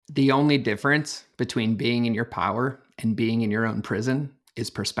The only difference between being in your power and being in your own prison is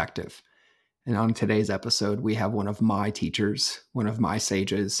perspective. And on today's episode, we have one of my teachers, one of my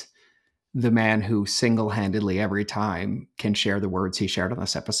sages, the man who single-handedly every time can share the words he shared on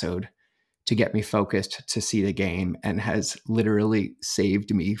this episode to get me focused to see the game and has literally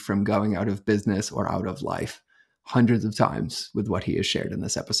saved me from going out of business or out of life hundreds of times with what he has shared in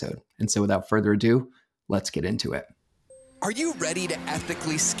this episode. And so without further ado, let's get into it. Are you ready to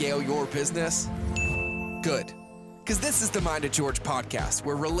ethically scale your business? Good. Because this is the Mind of George podcast,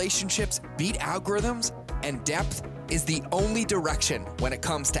 where relationships beat algorithms and depth is the only direction when it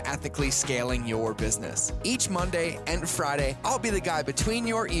comes to ethically scaling your business. Each Monday and Friday, I'll be the guy between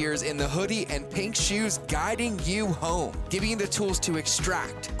your ears in the hoodie and pink shoes guiding you home, giving you the tools to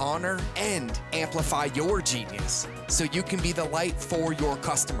extract, honor, and amplify your genius so you can be the light for your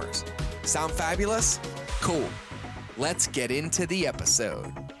customers. Sound fabulous? Cool. Let's get into the episode.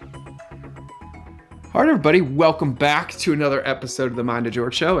 All right, everybody, welcome back to another episode of the Mind of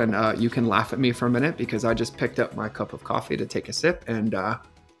George Show. And you can laugh at me for a minute because I just picked up my cup of coffee to take a sip and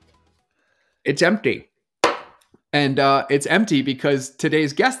it's empty. And it's empty because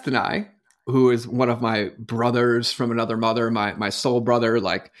today's guest and I, who is one of my brothers from another mother, my soul brother,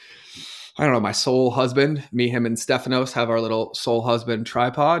 like, I don't know, my soul husband, me, him, and Stephanos have our little soul husband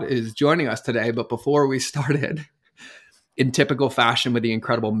tripod, is joining us today. But before we started, in typical fashion with the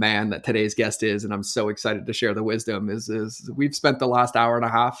incredible man that today's guest is, and I'm so excited to share the wisdom, is we've spent the last hour and a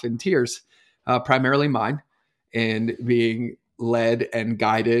half in tears, primarily mine, and being led and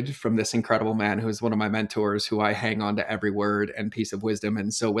guided from this incredible man who is one of my mentors, who I hang on to every word and piece of wisdom.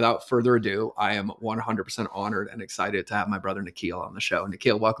 And so without further ado, I am 100% honored and excited to have my brother Nikhil on the show.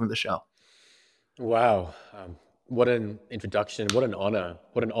 Nikhil, welcome to the show. Wow. What an introduction. What an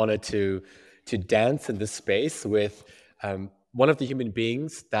honor to dance in this space with one of the human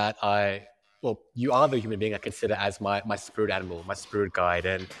beings that you are the human being I consider as my spirit animal, my spirit guide,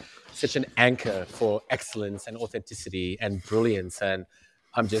 and such an anchor for excellence and authenticity and brilliance. And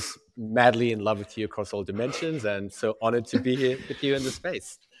I'm just madly in love with you across all dimensions, and so honored to be here with you in this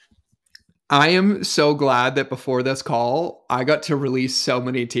space. I am so glad that before this call, I got to release so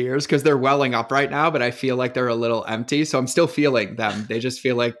many tears because they're welling up right now, but I feel like they're a little empty. So I'm still feeling them. They just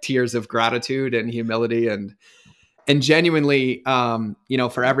feel like tears of gratitude and humility and genuinely,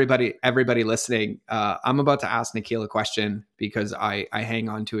 for everybody listening, I'm about to ask Nikhil a question because I hang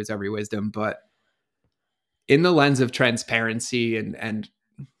on to his every wisdom, but in the lens of transparency and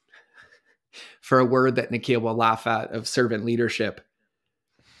for a word that Nikhil will laugh at, of servant leadership,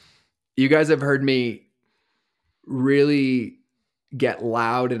 you guys have heard me really get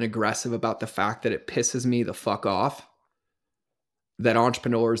loud and aggressive about the fact that it pisses me the fuck off that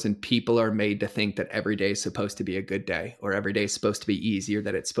entrepreneurs and people are made to think that every day is supposed to be a good day, or every day is supposed to be easy, or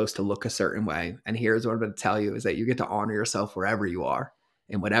that it's supposed to look a certain way. And here's what I'm going to tell you is that you get to honor yourself wherever you are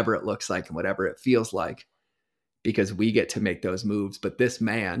and whatever it looks like and whatever it feels like, because we get to make those moves. But this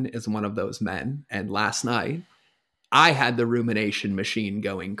man is one of those men. And last night I had the rumination machine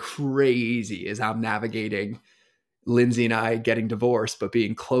going crazy as I'm navigating Lindsay and I getting divorced, but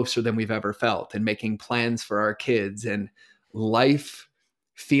being closer than we've ever felt and making plans for our kids and life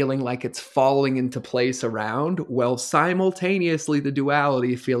feeling like it's falling into place around, while simultaneously the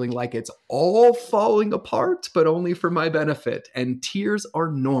duality feeling like it's all falling apart, but only for my benefit. And tears are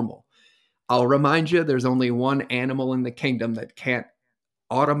normal. I'll remind you, there's only one animal in the kingdom that can't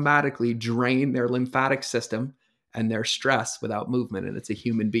automatically drain their lymphatic system and their stress without movement, and it's a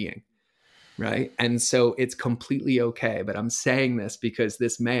human being, right? And so it's completely okay. But I'm saying this because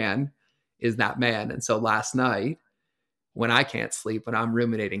this man is that man. And so last night, when I can't sleep, when I'm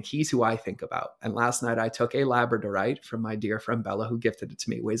ruminating, he's who I think about. And last night I took a Labradorite from my dear friend Bella, who gifted it to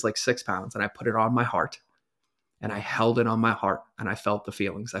me. It weighs like 6 pounds. And I put it on my heart and I held it on my heart and I felt the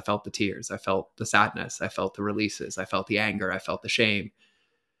feelings. I felt the tears. I felt the sadness. I felt the releases. I felt the anger. I felt the shame.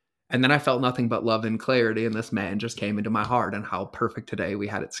 And then I felt nothing but love and clarity. And this man just came into my heart, and how perfect today. We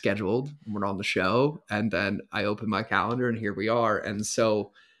had it scheduled. We're on the show. And then I opened my calendar and here we are. And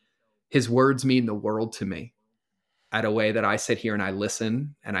so his words mean the world to me, at a way that I sit here and I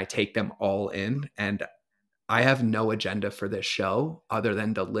listen and I take them all in. And I have no agenda for this show other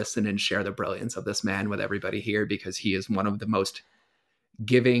than to listen and share the brilliance of this man with everybody here, because he is one of the most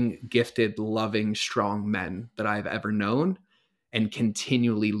giving, gifted, loving, strong men that I've ever known, and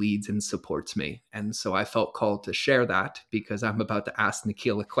continually leads and supports me. And so I felt called to share that because I'm about to ask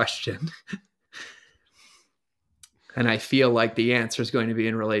Nikhil a question. And I feel like the answer is going to be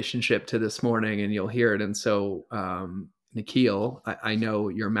in relationship to this morning, and you'll hear it. And so Nikhil, I know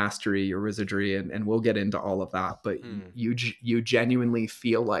your mastery, your wizardry, and we'll get into all of that, but Hmm. you genuinely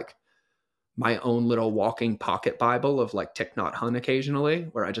feel like my own little walking pocket Bible of like Thich Nhat Hanh occasionally,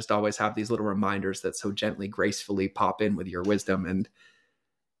 where I just always have these little reminders that so gently, gracefully pop in with your wisdom. And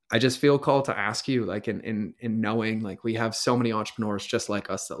I just feel called to ask you, like in knowing like we have so many entrepreneurs just like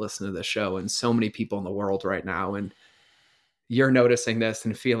us that listen to this show and so many people in the world right now. And you're noticing this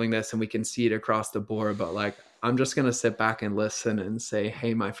and feeling this, and we can see it across the board. But like, I'm just going to sit back and listen and say,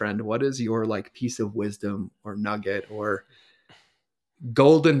 hey, my friend, what is your like piece of wisdom or nugget or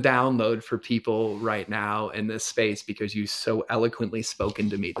golden download for people right now in this space? Because you so eloquently spoken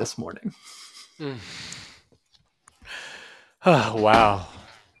to me this morning. Mm. Oh, wow.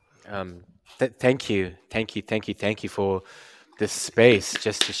 Um, thank you, thank you, thank you, thank you for this space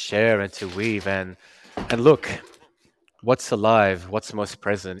just to share and to weave and look. What's alive, what's most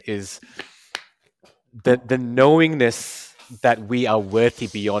present is the knowingness that we are worthy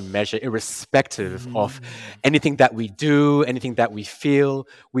beyond measure, irrespective of anything that we do, anything that we feel.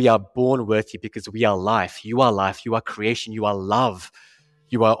 We are born worthy because we are life. You are life. You are creation. You are love.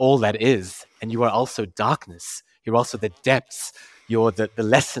 You are all that is. And you are also darkness. You're also the depths. You're the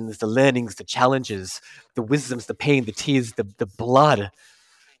lessons, the learnings, the challenges, the wisdoms, the pain, the tears, the blood,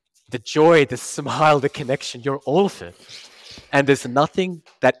 the joy, the smile, the connection. You're all of it. And there's nothing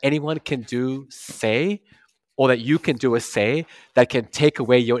that anyone can do, say, or that you can do or say that can take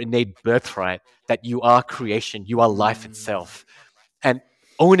away your innate birthright that you are creation, you are life itself. And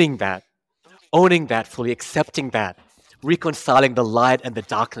owning that fully, accepting that, reconciling the light and the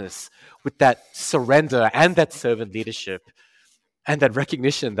darkness with that surrender and that servant leadership and that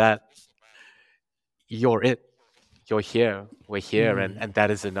recognition that you're it, you're here, we're here, and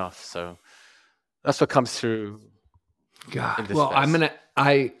that is enough. So that's what comes through God, in this well, space.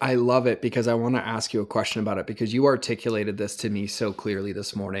 I love it because I want to ask you a question about it because you articulated this to me so clearly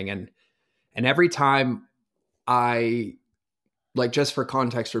this morning. And every time I like, just for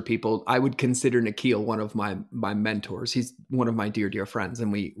context for people, I would consider Nikhil one of my mentors. He's one of my dear friends,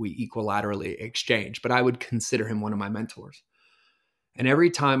 and we equilaterally exchange. But I would consider him one of my mentors. And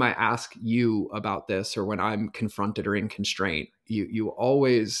every time I ask you about this, or when I'm confronted or in constraint, you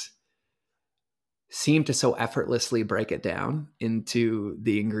always seem to so effortlessly break it down into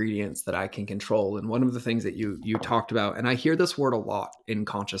the ingredients that I can control. And one of the things that you talked about, and I hear this word a lot in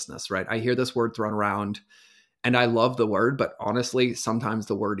consciousness, right? I hear this word thrown around and I love the word, but honestly, sometimes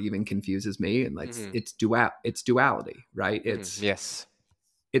the word even confuses me. And like Hmm. it's duality, right? Hmm. Yes.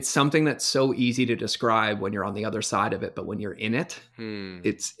 It's something that's so easy to describe when you're on the other side of it, but when you're in it, Hmm.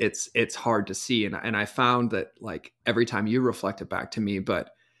 it's hard to see. And I found that like every time you reflect it back to me,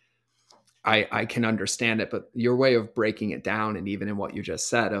 but I can understand it. But your way of breaking it down, and even in what you just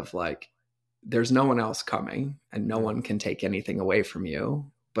said, of like there's no one else coming and no No. one can take anything away from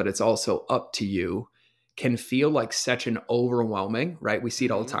you, but it's also up to you, can feel like such an overwhelming, right? We see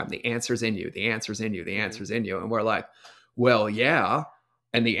it all the Hmm. time. The answer's in you, the answer's in you, the Hmm. answer's in you. And we're like, well, yeah.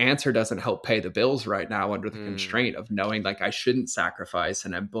 And the answer doesn't help pay the bills right now under the Hmm. constraint of knowing like I shouldn't sacrifice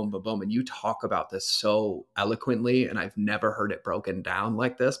and then boom, boom, boom. And you talk about this so eloquently, and I've never heard it broken down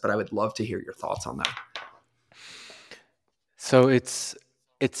like this, but I would love to hear your thoughts on that. So it's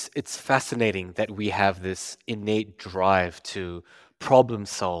fascinating that we have this innate drive to problem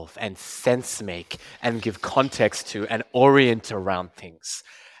solve and sense make and give context to and orient around things.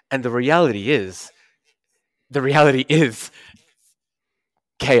 And the reality is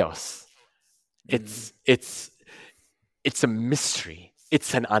chaos. Mm, It's it's it's a mystery.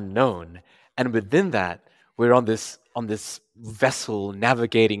 It's an unknown. And within that, we're on this vessel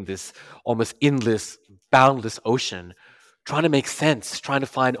navigating this almost endless, boundless ocean, trying to make sense, trying to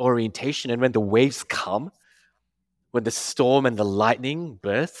find orientation. And when the waves come, when the storm and the lightning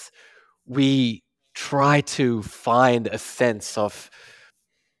burst, we try to find a sense of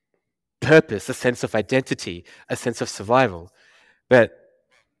purpose, a sense of identity, a sense of survival. But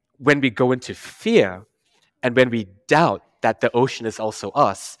when we go into fear, and when we doubt that the ocean is also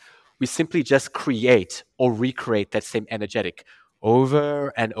us, we simply just create or recreate that same energetic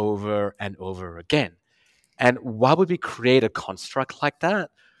over and over and over again. And why would we create a construct like that?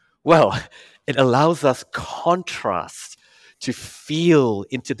 Well, it allows us contrast to feel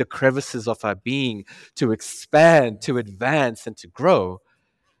into the crevices of our being, to expand, to advance, and to grow,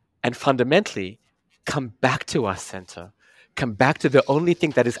 and fundamentally come back to our center, come back to the only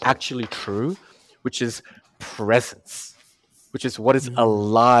thing that is actually true, which is presence, which is what is mm,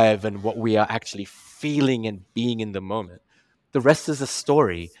 alive and what we are actually feeling and being in the moment. The rest is a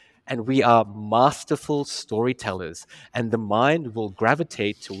story. And we are masterful storytellers, and the mind will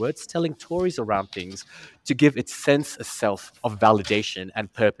gravitate towards telling stories around things to give its sense a self of validation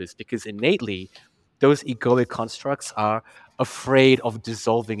and purpose, because innately those egoic constructs are afraid of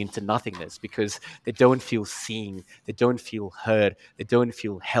dissolving into nothingness because they don't feel seen, they don't feel heard, they don't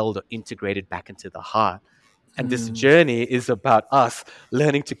feel held or integrated back into the heart. And this journey is about us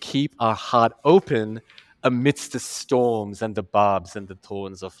learning to keep our heart open amidst the storms and the barbs and the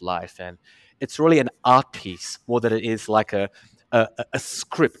thorns of life. And it's really an art piece more than it is like a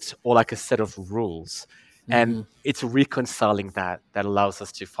script or like a set of rules. And it's reconciling that allows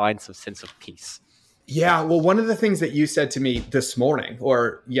us to find some sense of peace. Yeah, well, one of the things that you said to me this morning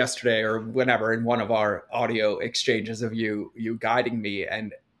or yesterday or whenever in one of our audio exchanges of you guiding me,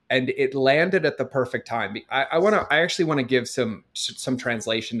 and it landed at the perfect time. I actually want to give some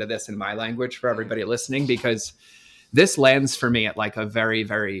translation to this in my language for everybody listening, because this lands for me at like a very,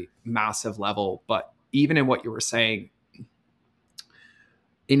 very massive level. But even in what you were saying,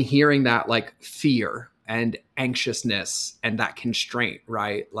 in hearing that like fear and anxiousness and that constraint,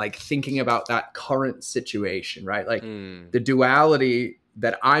 right? Like thinking about that current situation, right? Like the duality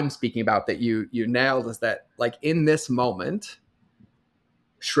that I'm speaking about that you nailed is that like in this moment,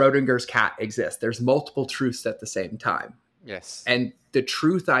 Schrodinger's cat exists. There's multiple truths at the same time. Yes. And the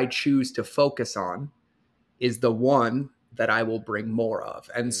truth I choose to focus on is the one that I will bring more of.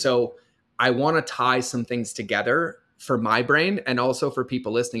 And so I want to tie some things together for my brain and also for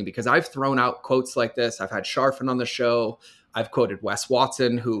people listening, because I've thrown out quotes like this. I've had Sharfin on the show. I've quoted Wes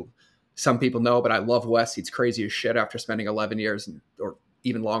Watson, who some people know, but I love Wes. He's crazy as shit after spending 11 years or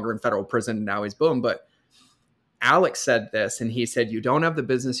even longer in federal prison. Now he's boom. But Alex said this, and he said, you don't have the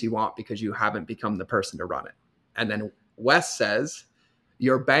business you want because you haven't become the person to run it. And then Wes says,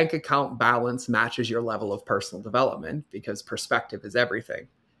 your bank account balance matches your level of personal development, because perspective is everything.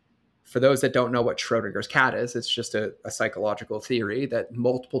 For those that don't know what Schrodinger's cat is, it's just a psychological theory that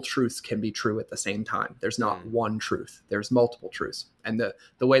multiple truths can be true at the same time. There's not one truth. There's multiple truths. And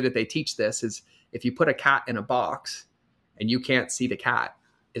the way that they teach this is if you put a cat in a box and you can't see the cat,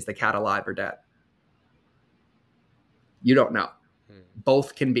 is the cat alive or dead? You don't know.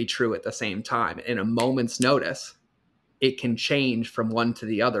 Both can be true at the same time. In a moment's notice, it can change from one to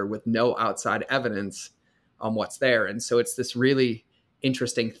the other with no outside evidence on what's there. And so it's this really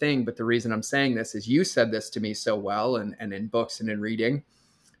interesting thing. But the reason I'm saying this is you said this to me so well, and in books and in reading.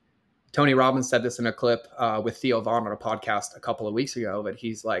 Tony Robbins said this in a clip with Theo Vaughn on a podcast a couple of weeks ago, but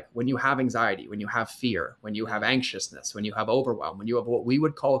he's like, when you have anxiety, when you have fear, when you have anxiousness, when you have overwhelm, when you have what we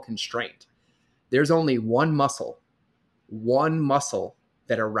would call constraint, there's only one muscle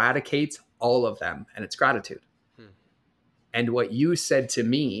that eradicates all of them, and it's gratitude. And what you said to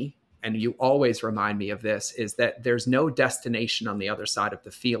me, and you always remind me of this, is that there's no destination on the other side of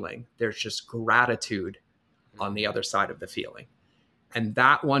the feeling. There's just gratitude on the other side of the feeling. And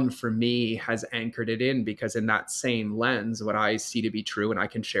that one for me has anchored it in, because in that same lens, what I see to be true, and I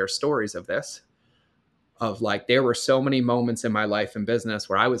can share stories of this, of like, there were so many moments in my life and business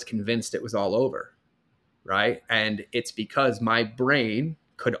where I was convinced it was all over, right? And it's because my brain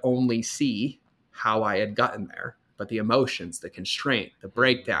could only see how I had gotten there. But the emotions, the constraint, the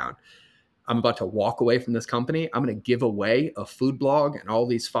breakdown, I'm about to walk away from this company. I'm going to give away a food blog and all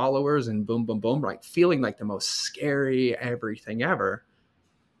these followers and boom, boom, boom, like feeling like the most scary everything ever.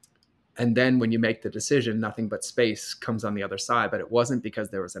 And then when you make the decision, nothing but space comes on the other side. But it wasn't because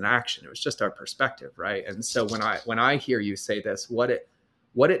there was an action. It was just our perspective, right? And so when I hear you say this, what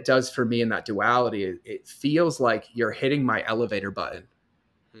it does for me in that duality, it feels like you're hitting my elevator button.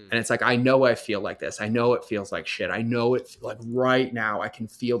 And it's like, I know I feel like this. I know it feels like shit. I know it, like right now, I can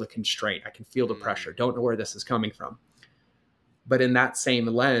feel the constraint. I can feel the pressure. Don't know where this is coming from. But in that same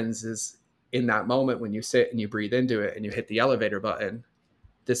lens is in that moment when you sit and you breathe into it and you hit the elevator button,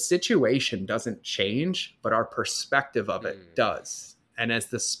 the situation doesn't change, but our perspective of it does. And as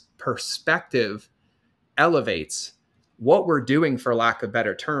this perspective elevates, what we're doing, for lack of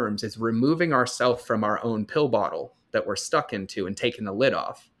better terms, is removing ourselves from our own pill bottle that we're stuck into and taking the lid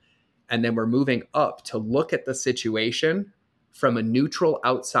off. And then we're moving up to look at the situation from a neutral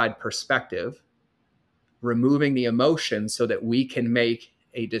outside perspective, removing the emotion so that we can make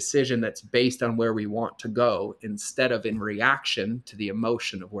a decision that's based on where we want to go instead of in reaction to the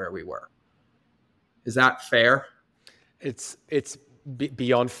emotion of where we were. Is that fair? It's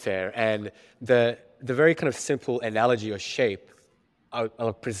beyond fair. And the very kind of simple analogy or shape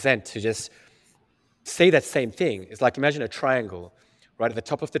I'll present to just say that same thing. It's like, imagine a triangle, right? At the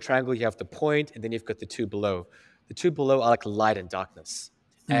top of the triangle, you have the point, and then you've got the two below. The two below are like light and darkness.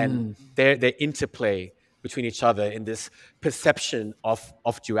 And their interplay between each other in this perception of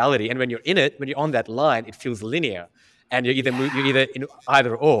duality. And when you're in it, when you're on that line, it feels linear, and you're either in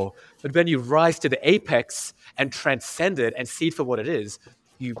either or. But when you rise to the apex and transcend it and see it for what it is,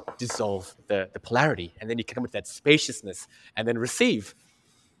 you dissolve the polarity, and then you come with that spaciousness, and then receive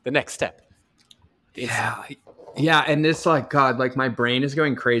the next step, the insight. Yeah. And this, like, God, like, my brain is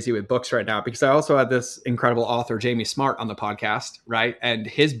going crazy with books right now, because I also had this incredible author, Jamie Smart, on the podcast, right? And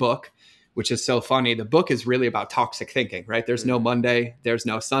his book, which is so funny, the book is really about toxic thinking, right? There's no Monday, there's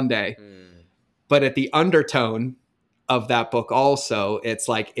no Sunday. But at the undertone of that book also, it's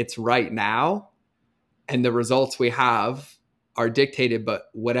like, it's right now, and the results we have are dictated but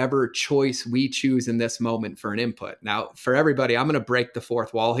whatever choice we choose in this moment for an input. Now, for everybody, I'm going to break the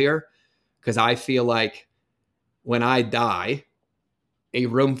fourth wall here, because I feel like when I die, a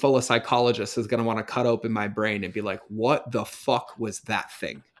room full of psychologists is going to want to cut open my brain and be like, what the fuck was that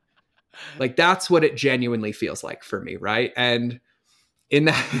thing? Like, that's what it genuinely feels like for me, right? And in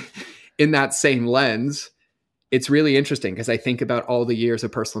that in that same lens, it's really interesting, because I think about all the years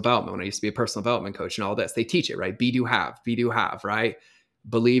of personal development when I used to be a personal development coach and all this. They teach it, right? Be, do, have, right?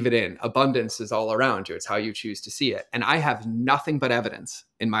 Believe it in. Abundance is all around you. It's how you choose to see it. And I have nothing but evidence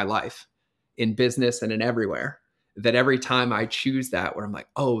in my life, in business and in everywhere, that every time I choose that, where I'm like,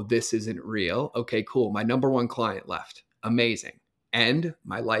 oh, this isn't real. Okay, cool. My number one client left. Amazing. And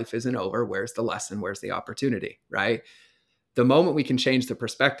my life isn't over. Where's the lesson? Where's the opportunity, right? The moment we can change the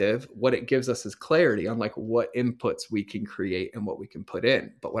perspective, what it gives us is clarity on, like, what inputs we can create and what we can put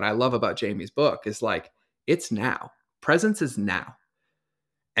in. But what I love about Jamie's book is, like, it's now. Presence is now.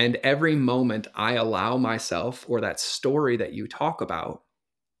 And every moment I allow myself, or that story that you talk about,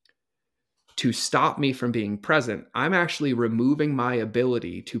 to stop me from being present, I'm actually removing my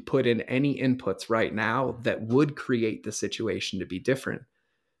ability to put in any inputs right now that would create the situation to be different.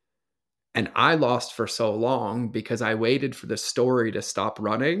 And I lost for so long because I waited for the story to stop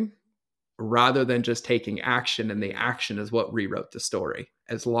running rather than just taking action. And the action is what rewrote the story,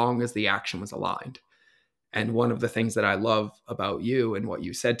 as long as the action was aligned. And one of the things that I love about you and what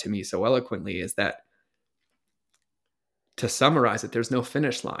you said to me so eloquently is that, to summarize it, there's no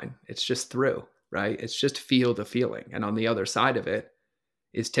finish line. It's just through, right? It's just feel the feeling. And on the other side of it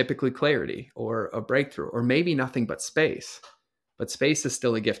is typically clarity or a breakthrough, or maybe nothing but space. But space is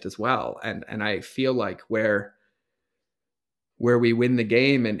still a gift as well. And I feel like where we win the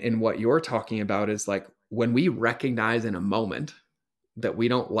game, and what you're talking about, is like, when we recognize in a moment that we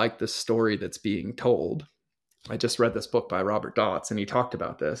don't like the story that's being told. I just read this book by Robert Dotz, and he talked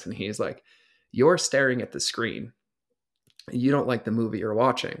about this, and he's like, you're staring at the screen. You don't like the movie you're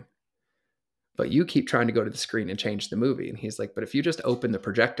watching, but you keep trying to go to the screen and change the movie. And he's like, but if you just open the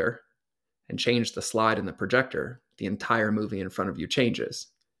projector and change the slide in the projector, the entire movie in front of you changes.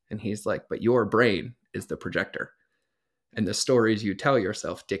 And he's like, but your brain is the projector, and the stories you tell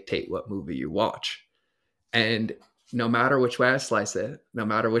yourself dictate what movie you watch. And no matter which way I slice it, no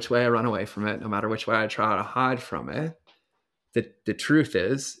matter which way I run away from it, no matter which way I try to hide from it, the truth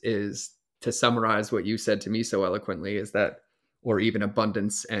is to summarize what you said to me so eloquently, is that, or even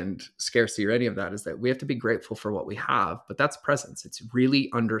abundance and scarcity or any of that, is that we have to be grateful for what we have, but that's presence. It's really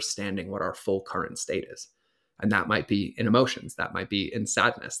understanding what our full current state is. And that might be in emotions, that might be in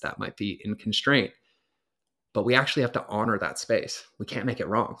sadness, that might be in constraint, but we actually have to honor that space. We can't make it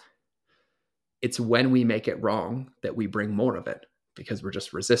wrong. It's when we make it wrong that we bring more of it, because we're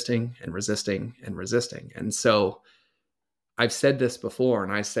just resisting and resisting and resisting. And so I've said this before,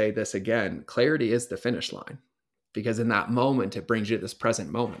 and I say this again, clarity is the finish line, because in that moment, it brings you to this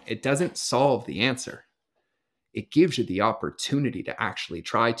present moment. It doesn't solve the answer. It gives you the opportunity to actually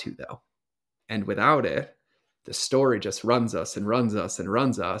try to, though. And without it, the story just runs us and runs us and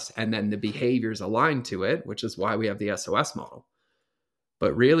runs us. And then the behaviors aligned to it, which is why we have the SOS model.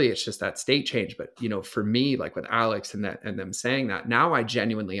 But really, it's just that state change. But, for me, like with Alex and them saying that, now I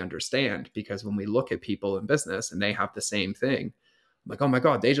genuinely understand, because when we look at people in business and they have the same thing, I'm like, oh my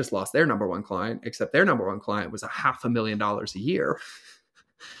God, they just lost their number one client, except their number one client was $500,000 a year.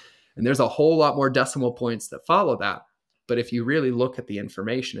 And there's a whole lot more decimal points that follow that. But if you really look at the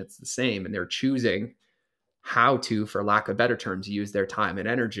information, it's the same, and they're choosing how to, for lack of better terms, use their time and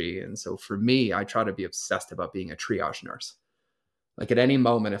energy. And so for me, I try to be obsessed about being a triage nurse. Like, at any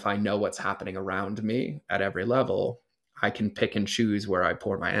moment, if I know what's happening around me at every level, I can pick and choose where I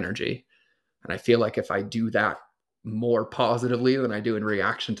pour my energy. And I feel like if I do that more positively than I do in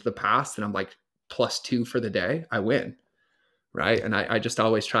reaction to the past, and I'm like +2 for the day, I win. Right. And I just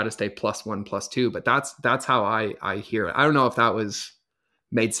always try to stay +1, +2, but that's how I hear it. I don't know if that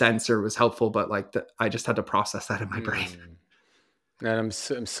made sense or was helpful, but like I just had to process that in my brain. And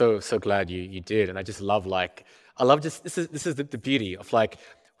I'm so glad you did. And I just love like I love just this is the beauty of like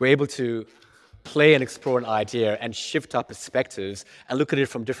we're able to play and explore an idea and shift our perspectives and look at it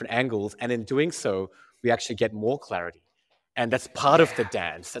from different angles. And in doing so, we actually get more clarity. And that's part of the Yeah.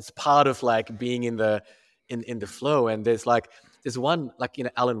 dance. That's part of like being in the flow. And there's one like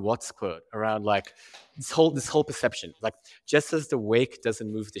Alan Watts quote around like this whole perception. Like just as the wake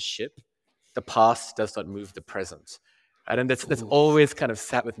doesn't move the ship, the past does not move the present. Right? And that's Ooh. always kind of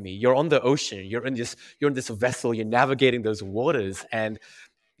sat with me. You're on the ocean, you're in this vessel, you're navigating those waters, and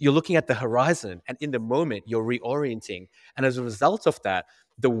you're looking at the horizon, and in the moment you're reorienting, and as a result of that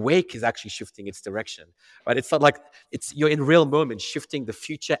the wake is actually shifting its direction, right? It's not like you're in real moment shifting the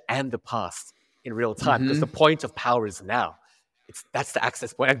future and the past in real time, because the Mm-hmm. point of power is now. That's the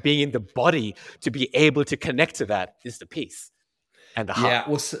access point, and being in the body to be able to connect to that is the peace and the heart. Yeah.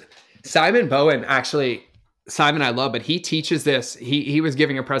 Well, Simon Bowen actually, Simon I love, but he teaches this. He was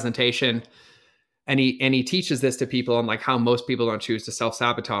giving a presentation, and he teaches this to people on like how most people don't choose to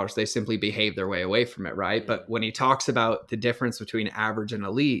self-sabotage. They simply behave their way away from it, right? Mm, But when he talks about the difference between average and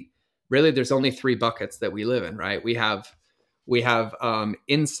elite, really there's only three buckets that we live in, right? We have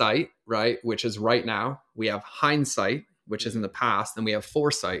insight, right, which is right now. We have hindsight, which is in mm, the past, and we have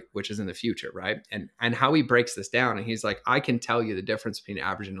foresight, which is in the future, right? And how he breaks this down, and he's like, I can tell you the difference between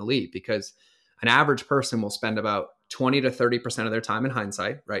average and elite, because an average person will spend about 20 to 30% of their time in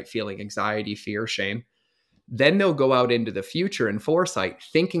hindsight, right? Feeling anxiety, fear, shame. Then they'll go out into the future in foresight,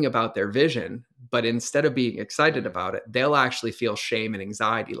 thinking about their vision. But instead of being excited mm, about it, they'll actually feel shame and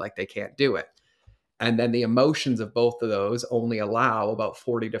anxiety like they can't do it. And then the emotions of both of those only allow about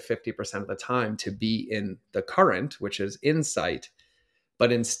 40 to 50% of the time to be in the current, which is insight.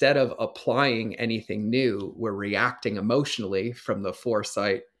 But instead of applying anything new, we're reacting emotionally from the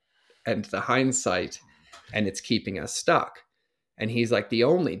foresight and the hindsight, and it's keeping us stuck. And he's like, the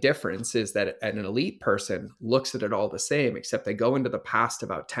only difference is that an elite person looks at it all the same, except they go into the past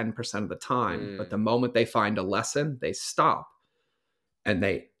about 10% of the time. But mm, the moment they find a lesson, they stop and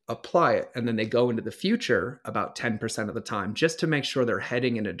they apply it. And then they go into the future about 10% of the time just to make sure they're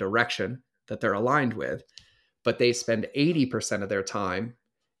heading in a direction that they're aligned with. But they spend 80% of their time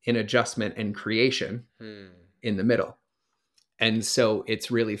in adjustment and creation mm, in the middle. And so it's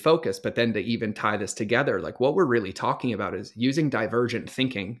really focused. But then to even tie this together, like what we're really talking about is using divergent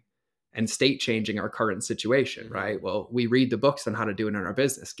thinking and state changing our current situation, mhm, right? Well, we read the books on how to do it in our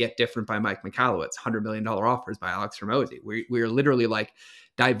business. Get Different by Mike Michalowicz, $100 million offers by Alex Ramosi. We're literally like,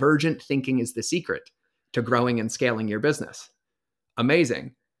 divergent thinking is the secret to growing and scaling your business.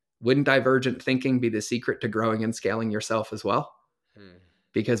 Amazing. Wouldn't divergent thinking be the secret to growing and scaling yourself as well? mm,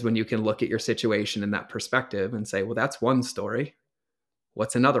 Because when you can look at your situation in that perspective and say, well, that's one story.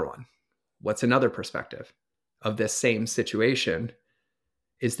 What's another one? What's another perspective of this same situation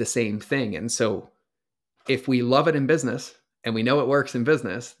is the same thing. And so if we love it in business and we know it works in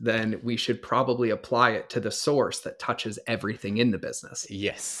business, then we should probably apply it to the source that touches everything in the business.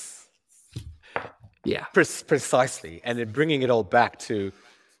 yes. Yeah. Precisely. And then bringing it all back to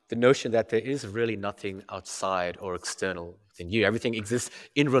the notion that there is really nothing outside or external than you. Everything exists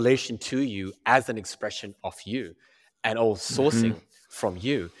in relation to you as an expression of you and all Mm-hmm. sourcing from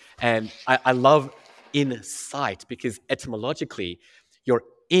you. And I love insight because etymologically, you're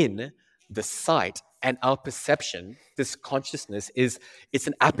in the sight, and our perception, this consciousness, it's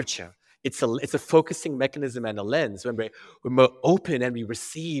an aperture. It's a focusing mechanism and a lens. When we're open and we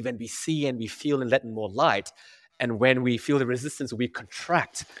receive and we see and we feel and let in more light, and when we feel the resistance, we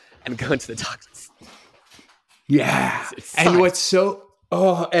contract and go into the darkness. Yeah. It's And sight. what's so,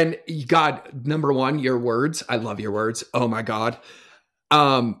 oh, and God, number one, your words. I love your words. Oh my God.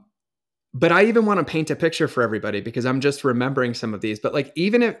 Um, but I even want to paint a picture for everybody because I'm just remembering some of these. But like,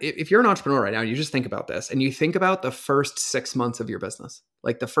 even if you're an entrepreneur right now, you just think about this and you think about the first 6 months of your business,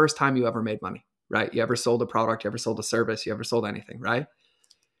 like the first time you ever made money, right? You ever sold a product, you ever sold a service, you ever sold anything, right?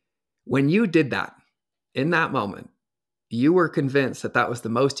 When you did that in that moment, you were convinced that that was the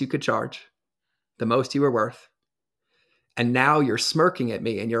most you could charge, the most you were worth. And now you're smirking at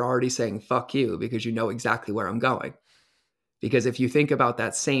me and you're already saying, fuck you, because you know exactly where I'm going. Because if you think about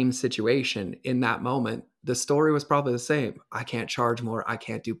that same situation in that moment, the story was probably the same. I can't charge more. I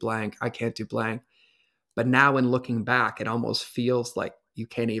can't do blank. I can't do blank. But now, in looking back, it almost feels like you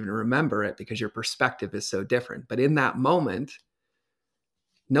can't even remember it because your perspective is so different. But in that moment,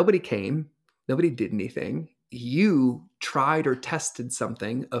 nobody came, nobody did anything. You tried or tested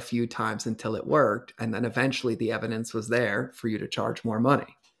something a few times until it worked. And then eventually the evidence was there for you to charge more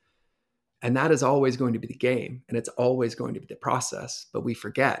money. And that is always going to be the game. And it's always going to be the process. But we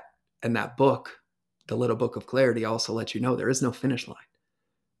forget. And that book the little book of clarity also lets you know there is no finish line.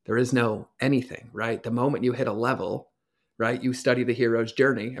 There is no anything, right? The moment you hit a level, right? You study the hero's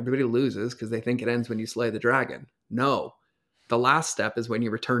journey. Everybody loses because they think it ends when you slay the dragon. No, the last step is when you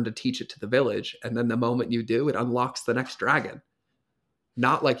return to teach it to the village. And then the moment you do, it unlocks the next dragon.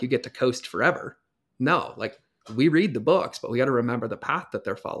 Not like you get to coast forever. No, like we read the books, but we got to remember the path that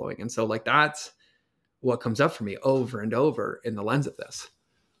they're following. And so like that's what comes up for me over and over in the lens of this.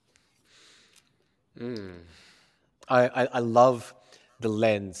 I love the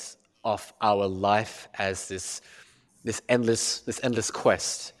lens of our life as this endless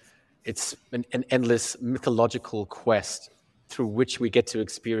quest. It's an endless mythological quest through which we get to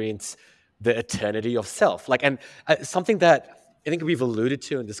experience the eternity of self. Like, and something that I think we've alluded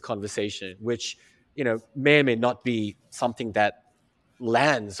to in this conversation, which may or may not be something that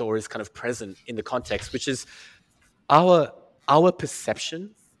lands or is kind of present in the context, which is our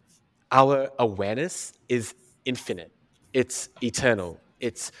perception, our awareness is infinite. It's eternal.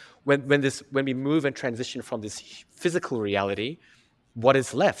 It's when we move and transition from this physical reality, what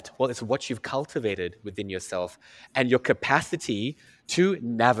is left? Well, it's what you've cultivated within yourself and your capacity to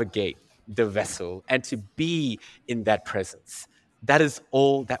navigate the vessel and to be in that presence. That is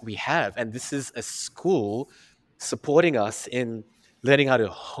all that we have. And this is a school supporting us in learning how to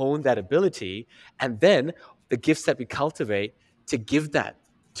hone that ability, and then the gifts that we cultivate to give that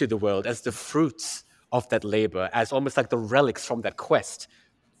to the world as the fruits of that labor, as almost like the relics from that quest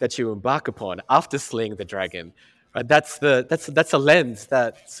that you embark upon after slaying the dragon. Right? That's a lens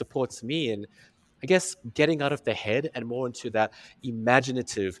that supports me in, I guess, getting out of the head and more into that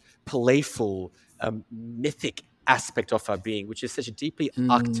imaginative, playful, mythic aspect of our being, which is such a deeply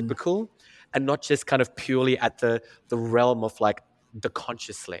archetypical and not just kind of purely at the realm of like the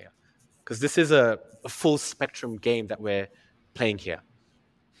conscious layer. Because this is a full spectrum game that we're playing here.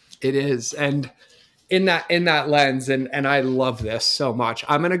 It is. And in that lens, and I love this so much,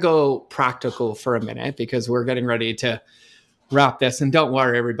 I'm going to go practical for a minute because we're getting ready to wrap this. And don't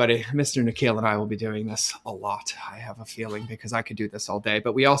worry, everybody, Mr. Nikhil and I will be doing this a lot. I have a feeling because I could do this all day.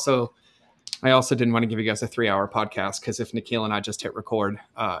 But I also didn't want to give you guys a 3-hour podcast because if Nikhil and I just hit record,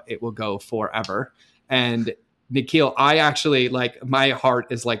 it will go forever. And Nikhil, I actually like my heart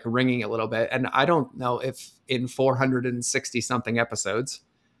is like ringing a little bit. And I don't know if in 460 something episodes,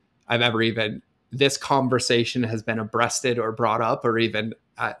 I've ever even this conversation has been abreasted or brought up or even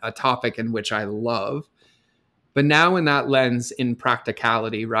a topic in which I love. But now in that lens, in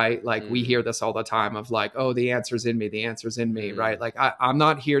practicality, right? Like we hear this all the time of like, oh, the answer's in me, the answer's in me, right? Like I'm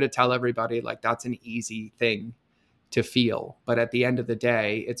not here to tell everybody like that's an easy thing to feel. But at the end of the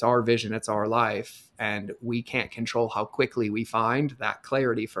day, it's our vision, it's our life. And we can't control how quickly we find that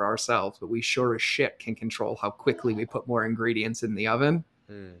clarity for ourselves, but we sure as shit can control how quickly we put more ingredients in the oven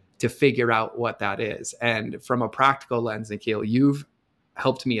to figure out what that is. And from a practical lens, Nikhil, you've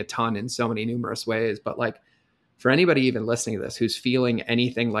helped me a ton in so many numerous ways. But like for anybody even listening to this who's feeling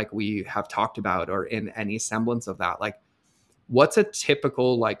anything like we have talked about or in any semblance of that, like what's a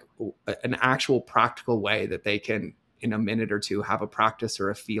typical, like an actual practical way that they can in a minute or two have a practice or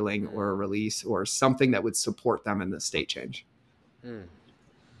a feeling or a release or something that would support them in the state change?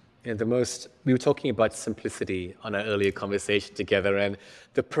 Yeah, we were talking about simplicity on our earlier conversation together and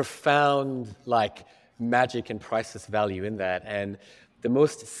the profound like magic and priceless value in that. And the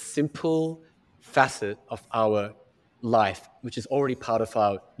most simple facet of our life, which is already part of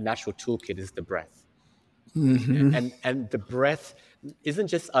our natural toolkit, is the breath. And the breath isn't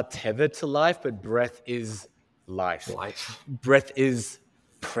just our tether to life, but breath is life. Breath is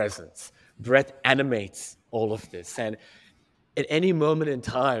presence. Breath animates all of this. And at any moment in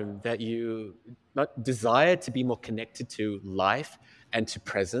time that you not desire to be more connected to life and to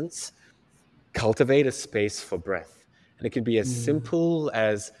presence, cultivate a space for breath. And it can be as simple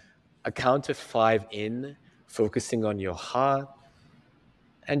as a count of 5 in, focusing on your heart,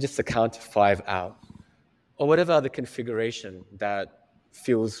 and just a count of 5 out. Or whatever other configuration that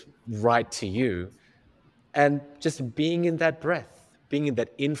feels right to you. And just being in that breath, being in that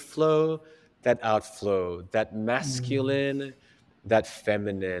inflow, that outflow, that masculine, that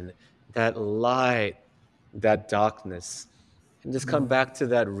feminine, that light, that darkness. And just come back to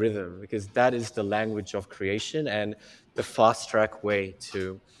that rhythm, because that is the language of creation and the fast track way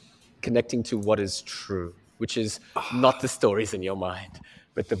to connecting to what is true, which is not the stories in your mind,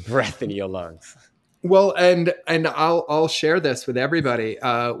 but the breath in your lungs. Well, and I'll share this with everybody.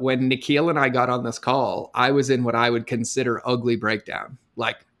 When Nikhil and I got on this call, I was in what I would consider ugly breakdown,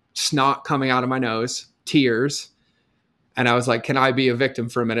 like snot coming out of my nose, tears. And I was like, can I be a victim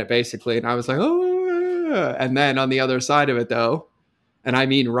for a minute, basically? And I was like, oh, and then on the other side of it, though, And I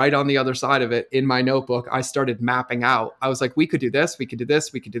mean, right on the other side of it, in my notebook, I started mapping out. I was like, we could do this, we could do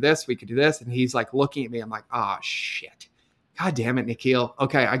this, we could do this, we could do this. And he's like looking at me. I'm like, oh, shit. God damn it, Nikhil.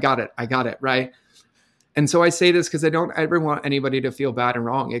 Okay, I got it. Right. And so I say this because I don't ever want anybody to feel bad and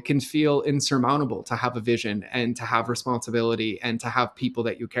wrong. It can feel insurmountable to have a vision and to have responsibility and to have people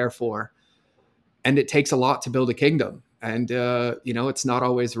that you care for. And it takes a lot to build a kingdom. And, it's not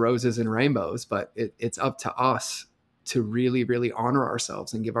always roses and rainbows, but it's up to us to really, really honor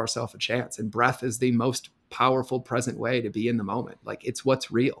ourselves and give ourselves a chance. And breath is the most powerful present way to be in the moment. Like, it's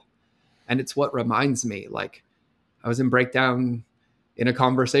what's real. And it's what reminds me, like, I was in breakdown in a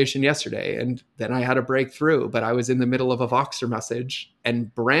conversation yesterday, and then I had a breakthrough, but I was in the middle of a Voxer message,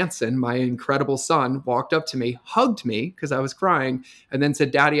 and Branson, my incredible son, walked up to me, hugged me because I was crying, and then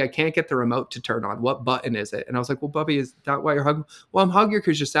said, Daddy, I can't get the remote to turn on. What button is it? And I was like, well, Bubby, is that why you're hugging? Well, I'm hugging you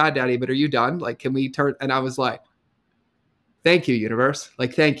because you're sad, Daddy, but are you done? Like, can we turn? And I was like, thank you, universe.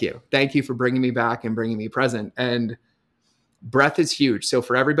 Like, thank you. Thank you for bringing me back and bringing me present. And breath is huge. So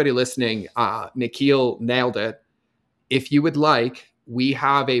for everybody listening, Nikhil nailed it. If you would like, we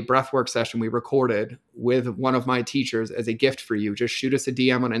have a breathwork session we recorded with one of my teachers as a gift for you. Just shoot us a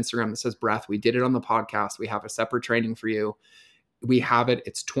DM on Instagram that says breath. We did it on the podcast. We have a separate training for you. We have it.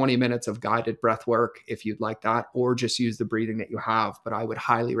 It's 20 minutes of guided breath work if you'd like that, or just use the breathing that you have. But I would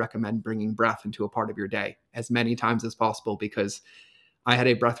highly recommend bringing breath into a part of your day as many times as possible, because I had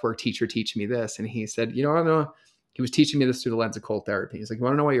a breathwork teacher teach me this. And he said, I don't know. He was teaching me this through the lens of cold therapy. He's like, you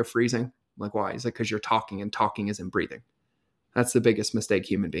want to know why you're freezing? I'm like, why? He's like, because you're talking, and talking isn't breathing. That's the biggest mistake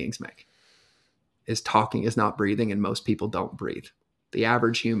human beings make, is talking is not breathing, and most people don't breathe. The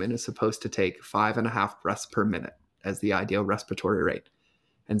average human is supposed to take 5.5 breaths per minute as the ideal respiratory rate.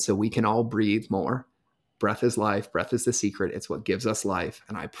 And so we can all breathe more. Breath is life. Breath is the secret. It's what gives us life.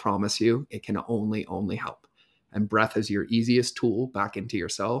 And I promise you, it can only help. And breath is your easiest tool back into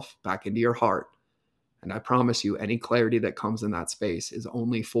yourself, back into your heart. And I promise you, any clarity that comes in that space is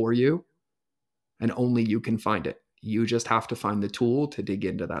only for you, and only you can find it. You just have to find the tool to dig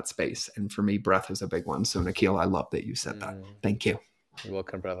into that space. And for me, breath is a big one. So Nikhil, I love that you said that. Thank you. You're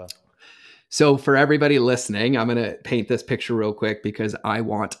welcome, brother. So for everybody listening, I'm going to paint this picture real quick, because I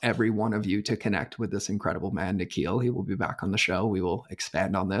want every one of you to connect with this incredible man, Nikhil. He will be back on the show. We will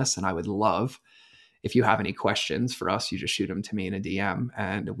expand on this. And I would love, if you have any questions for us, you just shoot them to me in a DM,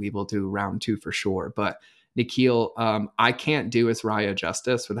 and we will do round 2 for sure. But Nikhil, I can't do Raya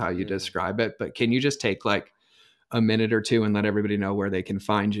justice with how you describe it, but can you just take like a minute or two and let everybody know where they can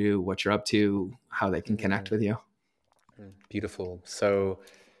find you, what you're up to, how they can connect with you? Beautiful. So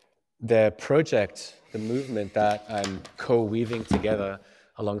the project, the movement that I'm co-weaving together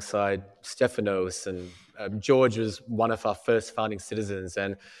alongside Stefanos, and George was one of our first founding citizens,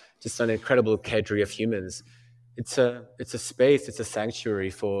 and just an incredible cadre of humans. It's a space, it's a sanctuary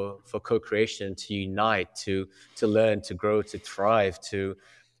for co-creation, to unite, to learn, to grow, to thrive, to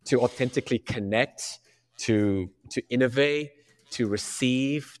authentically connect, to innovate, to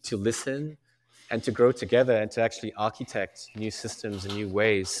receive, to listen, and to grow together, and to actually architect new systems and new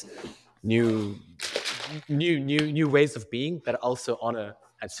ways, new ways of being that also honor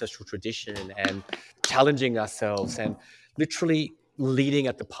ancestral tradition, and challenging ourselves, and literally leading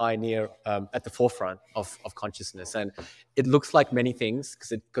at the forefront of consciousness. And it looks like many things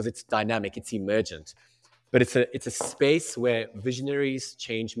because it's dynamic, it's emergent, but it's a space where visionaries,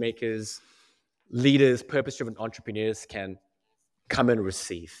 change makers, leaders, purpose-driven entrepreneurs can come and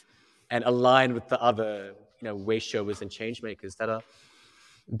receive and align with the other, way showers and change makers that are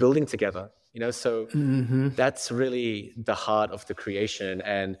building together. So that's really the heart of the creation,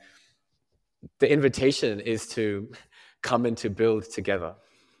 and the invitation is to come and to build together,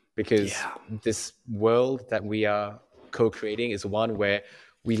 because this world that we are co-creating is one where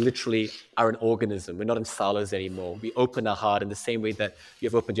we literally are an organism. We're not in silos anymore. We open our heart in the same way that you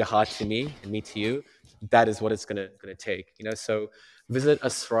have opened your heart to me and me to you. That is what it's gonna take. So visit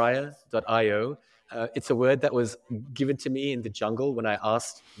asraya.io. It's a word that was given to me in the jungle when I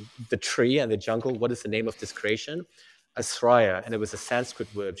asked the tree and the jungle, what is the name of this creation? Asraya, and it was a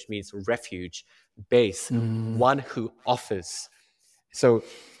Sanskrit word which means refuge, base, one who offers. So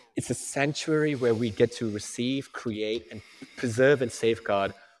it's a sanctuary where we get to receive, create, and preserve and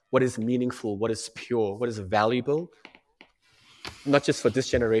safeguard what is meaningful, what is pure, what is valuable, not just for this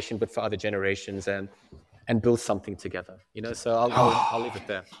generation, but for other generations, and build something together. So I'll leave it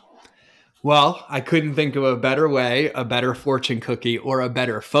there. Well, I couldn't think of a better way, a better fortune cookie, or a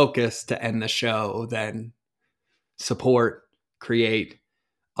better focus to end the show than support, create,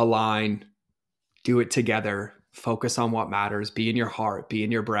 align, do it together, focus on what matters, be in your heart, be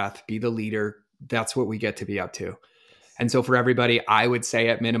in your breath, be the leader. That's what we get to be up to. And so for everybody, I would say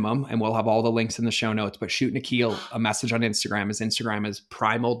at minimum, and we'll have all the links in the show notes, but shoot Nikhil a message on Instagram. His Instagram is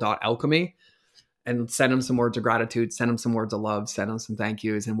primal.alchemy, and send him some words of gratitude, send him some words of love, send him some thank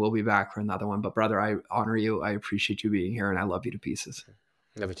yous, and we'll be back for another one. But brother, I honor you. I appreciate you being here, and I love you to pieces.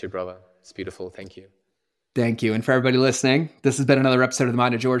 Love you too, brother. It's beautiful. Thank you. Thank you. And for everybody listening, this has been another episode of the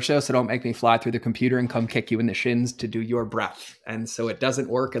Mind of George Show. So don't make me fly through the computer and come kick you in the shins to do your breath. And so it doesn't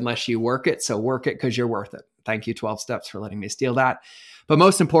work unless you work it. So work it because you're worth it. Thank you, 12 Steps, for letting me steal that. But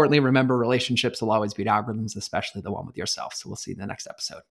most importantly, remember, relationships will always beat algorithms, especially the one with yourself. So we'll see you in the next episode.